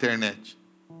futucar na internet.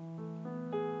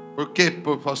 Por quê,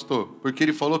 pastor? Porque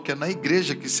ele falou que é na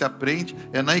igreja que se aprende,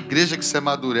 é na igreja que se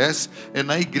amadurece, é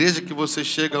na igreja que você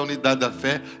chega à unidade da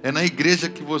fé, é na igreja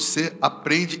que você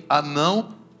aprende a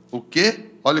não, o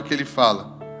quê? Olha o que ele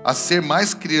fala. A ser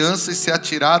mais criança e ser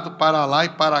atirado para lá e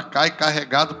para cá e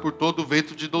carregado por todo o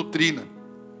vento de doutrina.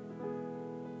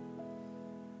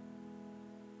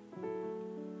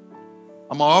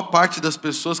 A maior parte das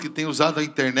pessoas que têm usado a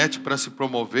internet para se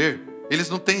promover, eles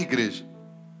não têm igreja.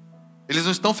 Eles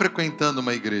não estão frequentando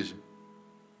uma igreja.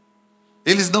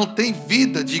 Eles não têm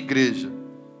vida de igreja.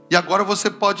 E agora você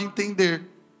pode entender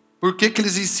por que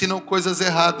eles ensinam coisas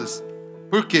erradas.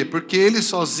 Por quê? Porque ele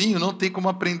sozinho não tem como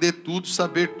aprender tudo,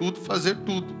 saber tudo, fazer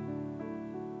tudo.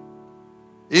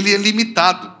 Ele é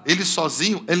limitado. Ele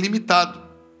sozinho é limitado.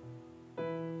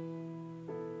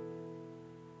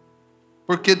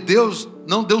 Porque Deus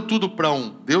não deu tudo para um.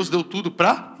 Deus deu tudo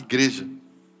para a igreja.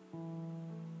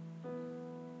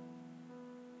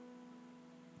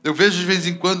 Eu vejo de vez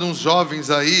em quando uns jovens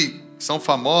aí, que são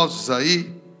famosos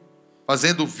aí,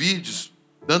 fazendo vídeos,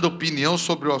 dando opinião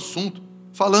sobre o assunto,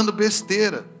 falando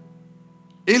besteira.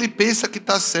 Ele pensa que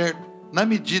está certo. Na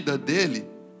medida dele,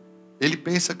 ele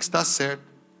pensa que está certo.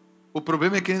 O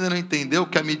problema é que ele ainda não entendeu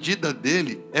que a medida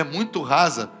dele é muito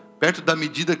rasa, perto da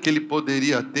medida que ele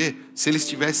poderia ter, se ele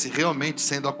estivesse realmente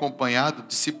sendo acompanhado,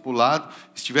 discipulado,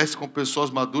 estivesse com pessoas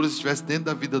maduras, estivesse dentro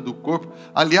da vida do corpo.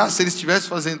 Aliás, se ele estivesse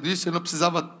fazendo isso, ele não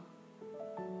precisava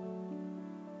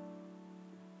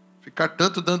ficar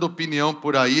tanto dando opinião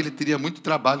por aí, ele teria muito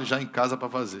trabalho já em casa para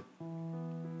fazer.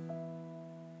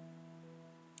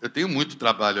 Eu tenho muito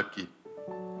trabalho aqui.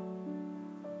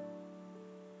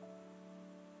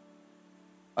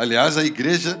 Aliás, a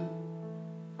igreja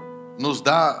nos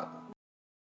dá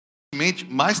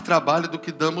mais trabalho do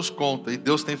que damos conta. E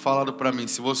Deus tem falado para mim,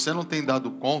 se você não tem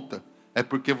dado conta, é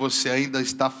porque você ainda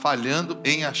está falhando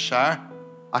em achar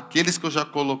aqueles que eu já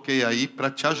coloquei aí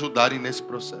para te ajudarem nesse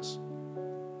processo.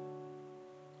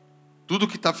 Tudo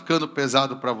que está ficando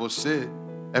pesado para você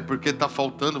é porque está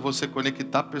faltando você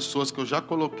conectar pessoas que eu já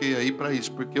coloquei aí para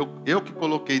isso. Porque eu que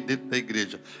coloquei dentro da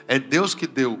igreja. É Deus que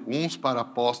deu uns para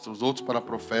apóstolos, outros para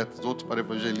profetas, outros para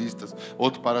evangelistas,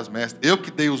 outros para as mestras. Eu que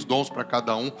dei os dons para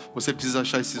cada um. Você precisa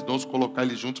achar esses dons, colocar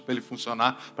eles juntos para ele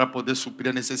funcionar, para poder suprir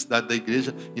a necessidade da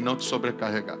igreja e não te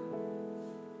sobrecarregar.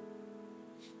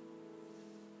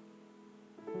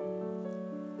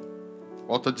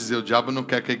 Volto a dizer, o diabo não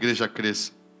quer que a igreja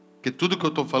cresça. Porque tudo que eu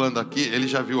estou falando aqui, ele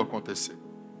já viu acontecer.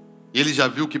 Ele já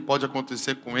viu o que pode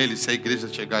acontecer com ele se a igreja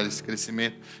chegar a esse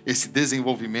crescimento, esse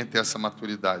desenvolvimento e essa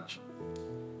maturidade.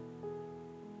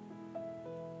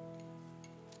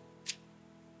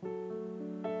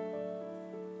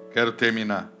 Quero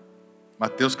terminar.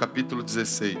 Mateus capítulo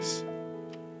 16.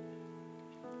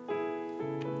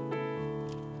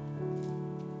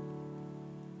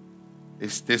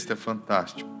 Esse texto é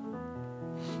fantástico.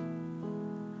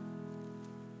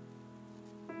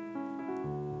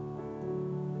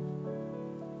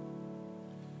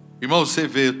 Irmão, você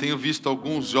vê, eu tenho visto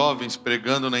alguns jovens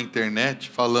pregando na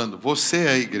internet, falando, você é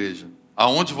a igreja.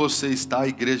 Aonde você está, a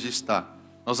igreja está.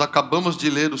 Nós acabamos de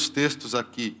ler os textos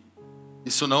aqui.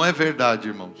 Isso não é verdade,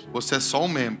 irmãos. Você é só um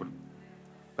membro.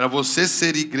 Para você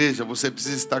ser igreja, você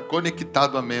precisa estar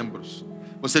conectado a membros.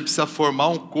 Você precisa formar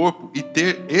um corpo e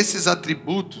ter esses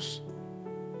atributos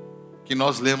que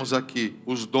nós lemos aqui.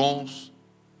 Os dons,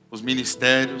 os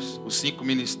ministérios, os 5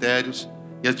 ministérios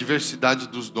e a diversidade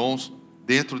dos dons.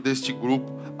 Dentro deste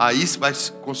grupo, aí vai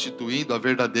se constituindo a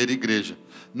verdadeira igreja.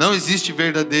 Não existe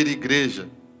verdadeira igreja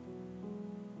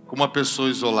com uma pessoa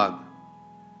isolada.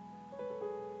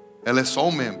 Ela é só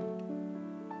um membro.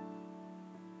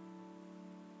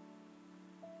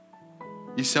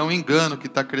 Isso é um engano que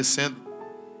está crescendo.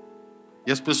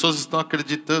 E as pessoas estão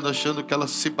acreditando, achando que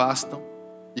elas se bastam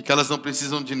e que elas não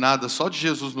precisam de nada, só de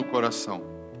Jesus no coração.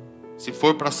 Se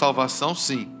for para salvação,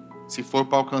 sim. Se for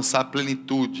para alcançar a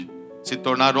plenitude, se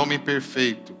tornar homem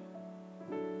perfeito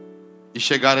e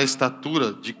chegar à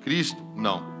estatura de Cristo,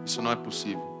 não, isso não é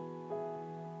possível.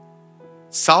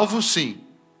 Salvo sim,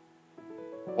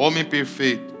 homem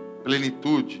perfeito,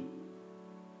 plenitude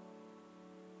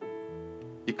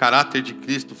e caráter de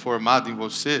Cristo formado em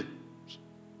você,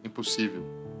 impossível.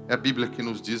 É a Bíblia que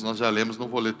nos diz, nós já lemos, não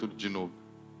vou ler tudo de novo.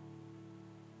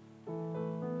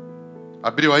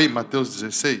 Abriu aí Mateus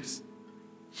 16?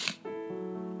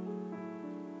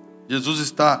 Jesus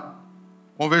está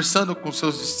conversando com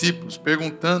seus discípulos,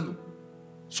 perguntando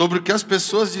sobre o que as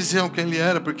pessoas diziam que ele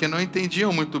era, porque não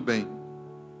entendiam muito bem.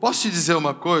 Posso te dizer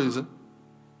uma coisa?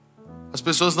 As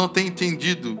pessoas não têm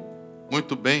entendido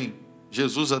muito bem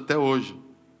Jesus até hoje.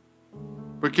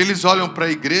 Porque eles olham para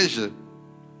a igreja,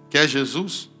 que é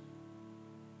Jesus,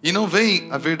 e não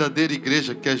veem a verdadeira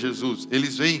igreja, que é Jesus.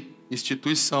 Eles veem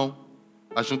instituição,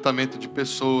 ajuntamento de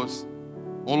pessoas,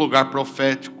 um lugar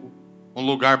profético, um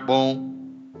lugar bom.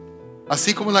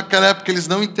 Assim como naquela época eles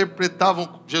não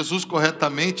interpretavam Jesus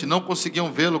corretamente, não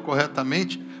conseguiam vê-lo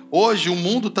corretamente, hoje o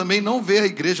mundo também não vê a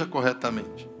igreja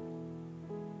corretamente.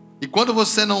 E quando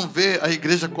você não vê a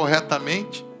igreja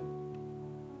corretamente,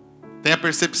 tem a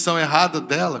percepção errada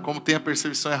dela, como tem a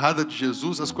percepção errada de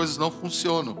Jesus, as coisas não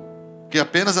funcionam. Porque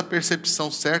apenas a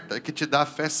percepção certa é que te dá a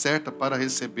fé certa para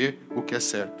receber o que é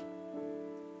certo.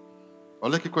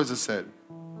 Olha que coisa séria.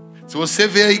 Se você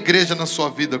vê a igreja na sua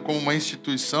vida como uma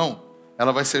instituição,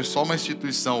 ela vai ser só uma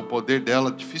instituição. O poder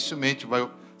dela dificilmente vai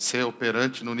ser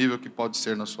operante no nível que pode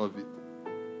ser na sua vida.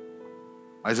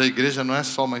 Mas a igreja não é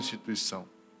só uma instituição.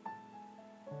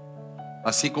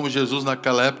 Assim como Jesus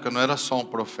naquela época não era só um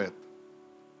profeta.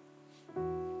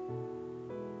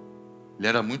 Ele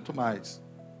era muito mais.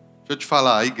 Deixa eu te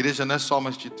falar, a igreja não é só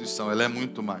uma instituição, ela é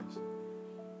muito mais.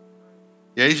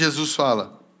 E aí Jesus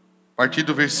fala, a partir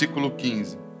do versículo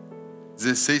 15,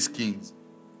 16, 15.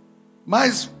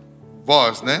 Mas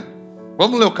vós, né?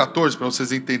 Vamos ler o 14 para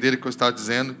vocês entenderem o que eu estava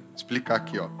dizendo. Explicar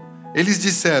aqui, ó. Eles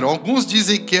disseram, alguns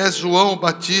dizem que és João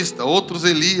Batista, outros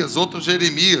Elias, outros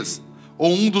Jeremias,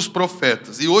 ou um dos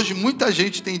profetas. E hoje muita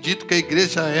gente tem dito que a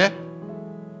igreja é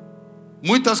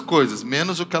muitas coisas,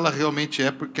 menos o que ela realmente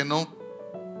é, porque não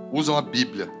usam a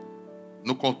Bíblia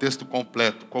no contexto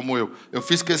completo, como eu. Eu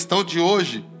fiz questão de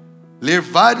hoje ler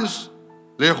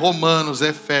Romanos,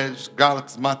 Efésios,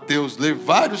 Gálatas, Mateus, ler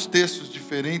vários textos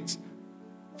diferentes,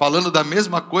 falando da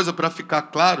mesma coisa para ficar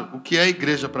claro o que é a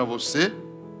igreja para você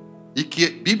e que,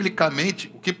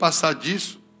 biblicamente, o que passar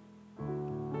disso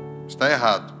está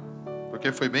errado,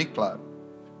 porque foi bem claro.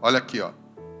 Olha aqui, ó.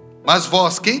 Mas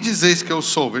vós, quem dizeis que eu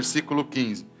sou? Versículo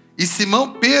 15. E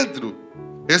Simão Pedro,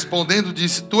 respondendo,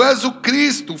 disse, tu és o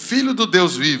Cristo, o Filho do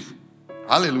Deus vivo.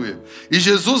 Aleluia. E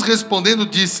Jesus respondendo,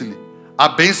 disse-lhe,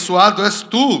 abençoado és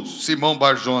tu, Simão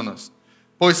Barjonas,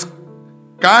 pois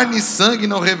carne e sangue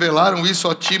não revelaram isso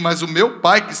a ti, mas o meu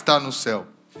Pai que está no céu.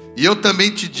 E eu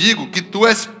também te digo que tu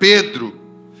és Pedro,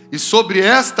 e sobre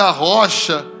esta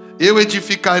rocha eu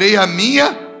edificarei a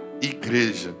minha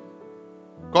igreja.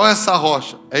 Qual é essa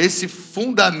rocha? É esse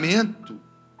fundamento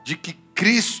de que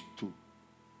Cristo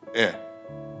é.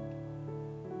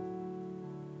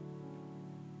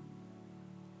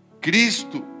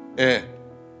 Cristo é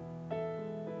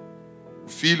o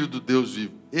Filho do Deus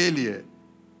vivo. Ele é.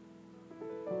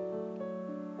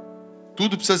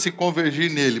 Tudo precisa se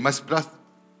convergir nele, mas para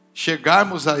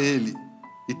chegarmos a ele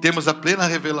e termos a plena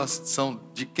revelação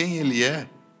de quem ele é,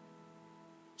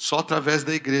 só através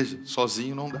da igreja,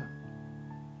 sozinho não dá.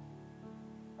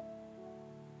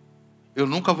 Eu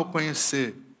nunca vou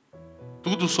conhecer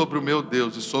tudo sobre o meu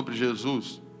Deus e sobre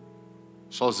Jesus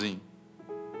sozinho.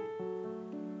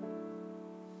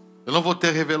 Eu não vou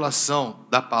ter revelação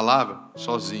da palavra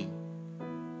sozinho.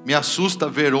 Me assusta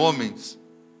ver homens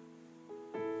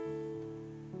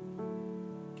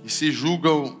que se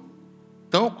julgam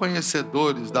tão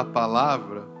conhecedores da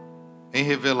palavra em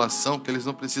revelação que eles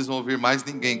não precisam ouvir mais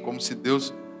ninguém, como se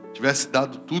Deus tivesse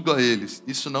dado tudo a eles.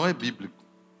 Isso não é bíblico.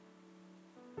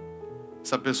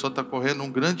 Essa pessoa está correndo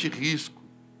um grande risco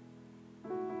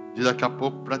de daqui a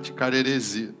pouco praticar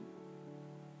heresia.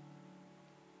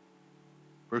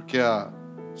 Porque a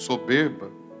soberba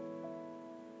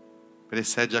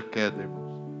precede a queda,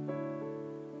 irmãos.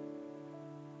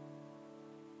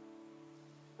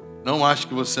 Não ache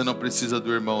que você não precisa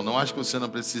do irmão. Não ache que você não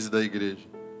precisa da igreja.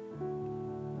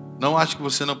 Não ache que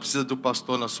você não precisa do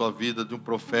pastor na sua vida, de um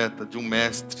profeta, de um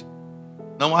mestre.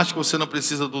 Não ache que você não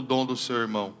precisa do dom do seu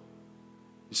irmão.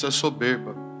 Isso é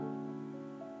soberba.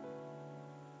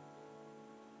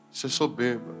 Isso é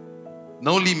soberba.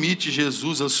 Não limite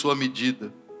Jesus à sua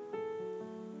medida.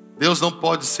 Deus não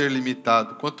pode ser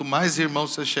limitado. Quanto mais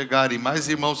irmãos se chegarem, mais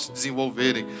irmãos se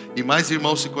desenvolverem, e mais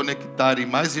irmãos se conectarem,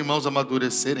 mais irmãos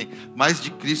amadurecerem, mais de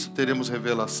Cristo teremos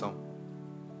revelação.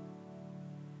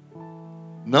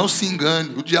 Não se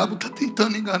engane. O diabo está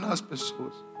tentando enganar as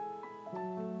pessoas.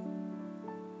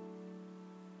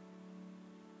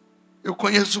 Eu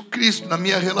conheço Cristo na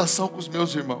minha relação com os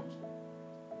meus irmãos.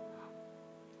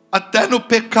 Até no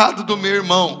pecado do meu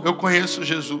irmão, eu conheço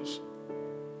Jesus.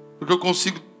 Porque eu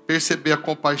consigo perceber a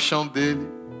compaixão dele.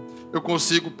 Eu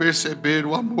consigo perceber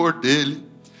o amor dele.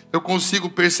 Eu consigo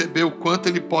perceber o quanto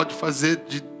ele pode fazer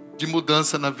de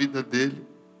mudança na vida dele.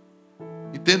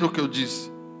 Entenda o que eu disse?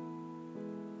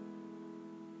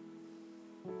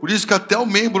 Por isso que até o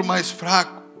membro mais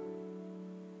fraco,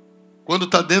 quando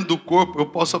está dentro do corpo, eu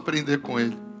posso aprender com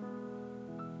ele.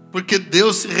 Porque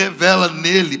Deus se revela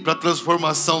nele para a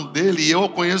transformação dele. E eu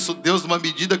conheço Deus numa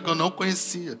medida que eu não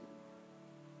conhecia.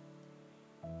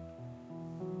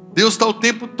 Deus está o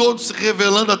tempo todo se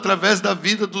revelando através da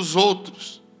vida dos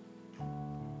outros.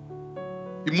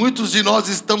 E muitos de nós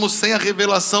estamos sem a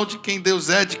revelação de quem Deus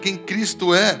é, de quem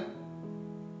Cristo é.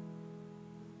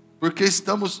 Porque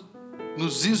estamos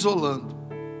nos isolando.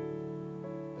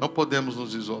 Não podemos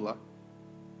nos isolar.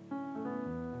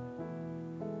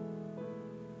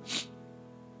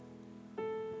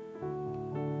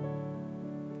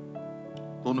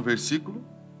 Estou no versículo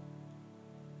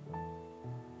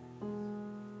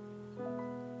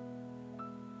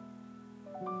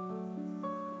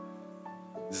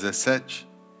 17.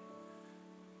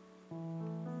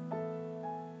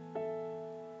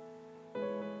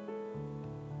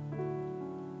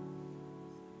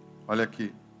 Olha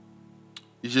aqui.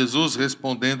 E Jesus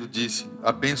respondendo disse: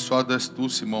 abençoado és tu,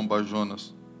 Simão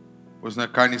Bar-Jonas, pois não é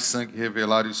carne e sangue que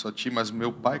revelaram isso a ti, mas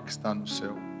meu Pai que está no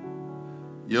céu.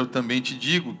 E eu também te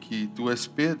digo que tu és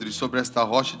Pedro, e sobre esta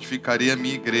rocha edificarei a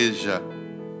minha igreja.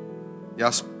 E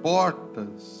as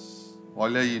portas,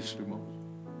 olha isso, irmãos.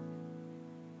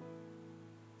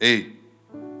 Ei,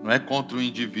 não é contra o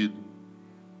indivíduo.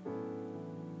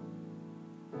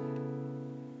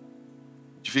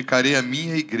 Edificarei a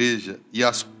minha igreja, e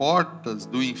as portas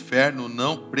do inferno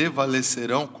não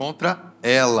prevalecerão contra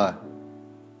ela.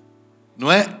 Não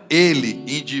é ele,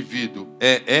 indivíduo,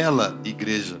 é ela,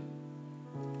 igreja.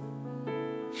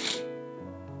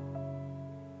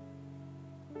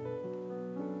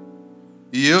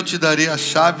 E eu te darei as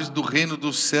chaves do reino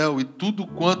do céu, e tudo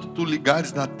quanto tu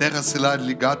ligares na terra será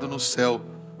ligado no céu.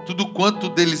 Tudo quanto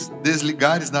tu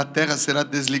desligares na terra será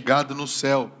desligado no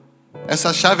céu.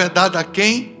 Essa chave é dada a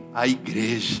quem? A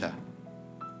igreja.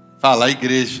 Fala, a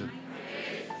igreja.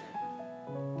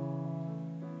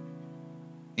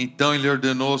 Então ele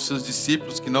ordenou aos seus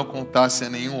discípulos que não contassem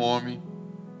a nenhum homem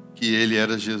que ele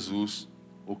era Jesus,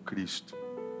 o Cristo.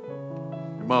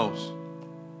 Irmãos,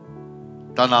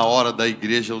 está na hora da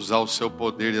igreja usar o seu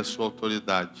poder e a sua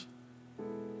autoridade.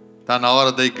 Está na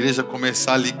hora da igreja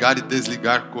começar a ligar e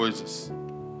desligar coisas.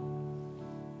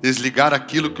 Desligar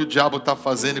aquilo que o diabo está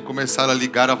fazendo e começar a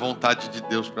ligar a vontade de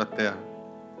Deus para a terra.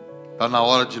 Está na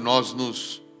hora de nós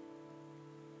nos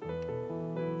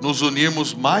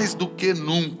unirmos mais do que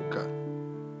nunca.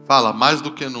 Fala, mais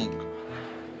do que nunca.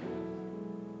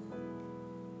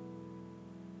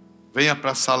 Venha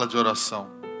para a sala de oração.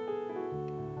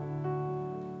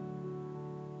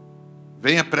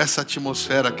 Venha para essa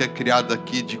atmosfera que é criada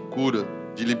aqui de cura,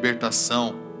 de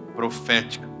libertação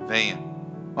profética. Venha.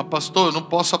 Mas pastor, eu não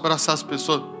posso abraçar as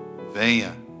pessoas.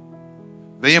 Venha.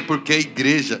 Venha porque é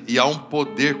igreja e há um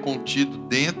poder contido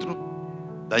dentro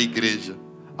da igreja.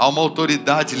 Há uma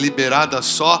autoridade liberada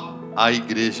só à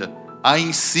igreja. Há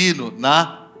ensino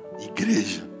na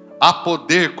igreja. Há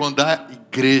poder quando a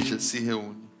igreja se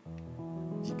reúne.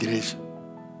 Igreja.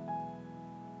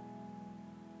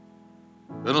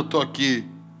 Eu não estou aqui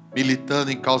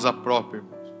militando em causa própria,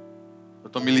 irmãos. Eu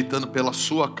estou militando pela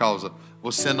sua causa.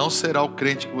 Você não será o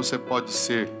crente que você pode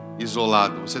ser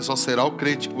isolado. Você só será o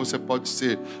crente que você pode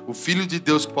ser. O filho de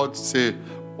Deus que pode ser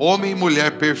homem e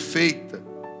mulher perfeita.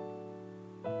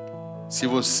 Se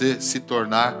você se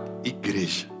tornar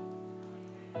igreja.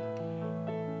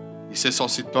 E você só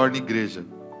se torna igreja.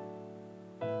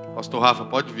 Pastor Rafa,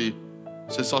 pode vir.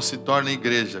 Você só se torna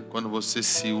igreja quando você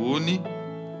se une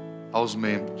aos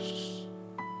membros.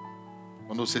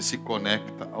 Quando você se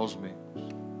conecta aos membros.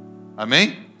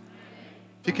 Amém?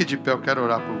 Fique de pé, eu quero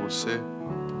orar por você.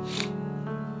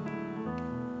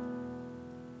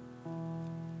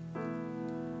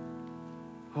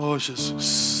 Oh,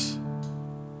 Jesus.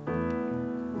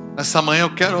 Nessa manhã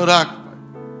eu quero orar, Pai.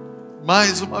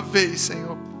 Mais uma vez,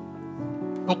 Senhor.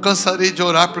 Não cansarei de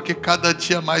orar, porque cada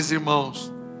dia mais,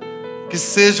 irmãos, que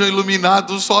sejam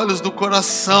iluminados os olhos do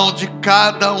coração de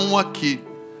cada um aqui,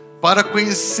 para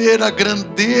conhecer a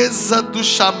grandeza do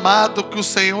chamado que o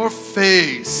Senhor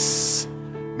fez.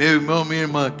 Meu irmão, minha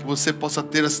irmã, que você possa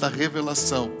ter esta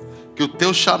revelação, que o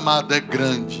teu chamado é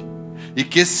grande, e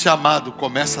que esse chamado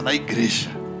começa na igreja,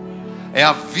 é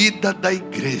a vida da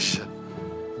igreja,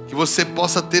 que você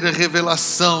possa ter a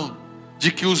revelação de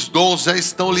que os dons já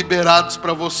estão liberados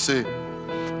para você,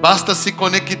 Basta se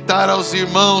conectar aos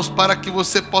irmãos para que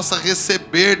você possa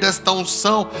receber desta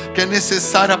unção que é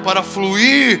necessária para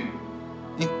fluir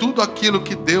em tudo aquilo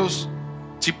que Deus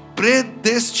te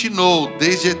predestinou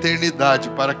desde a eternidade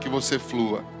para que você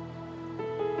flua.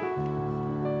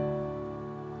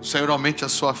 O Senhor aumente a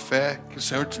sua fé, que o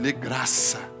Senhor te dê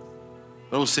graça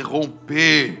para você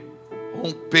romper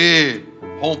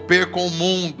com o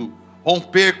mundo,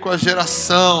 romper com a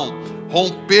geração,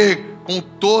 romper com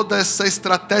toda essa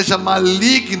estratégia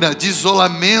maligna de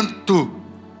isolamento.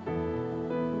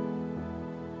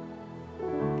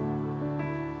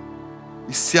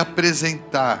 E se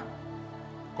apresentar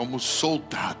como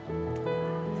soldado,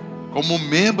 como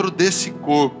membro desse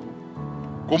corpo,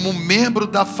 como membro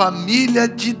da família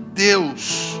de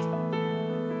Deus.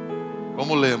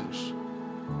 Como lemos,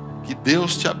 que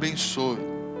Deus te abençoe,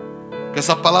 que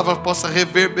essa palavra possa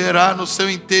reverberar no seu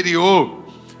interior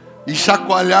e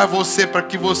chacoalhar você, para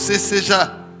que você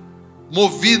seja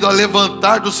movido a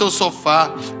levantar do seu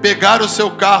sofá, pegar o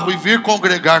seu carro e vir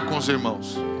congregar com os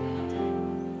irmãos,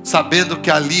 sabendo que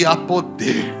ali há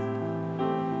poder.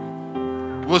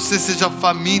 Que você seja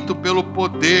faminto pelo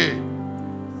poder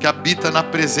que habita na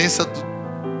presença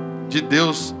de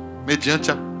Deus mediante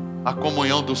a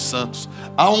comunhão dos santos.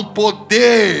 Há um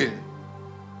poder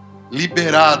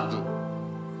liberado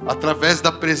através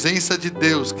da presença de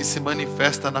Deus que se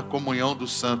manifesta na comunhão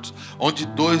dos santos. Onde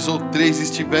 2 ou 3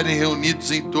 estiverem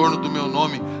reunidos em torno do meu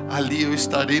nome, ali eu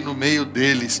estarei no meio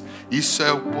deles. Isso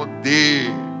é o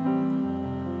poder.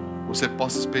 Você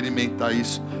possa experimentar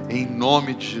isso em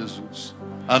nome de Jesus.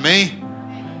 Amém?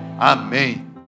 Amém.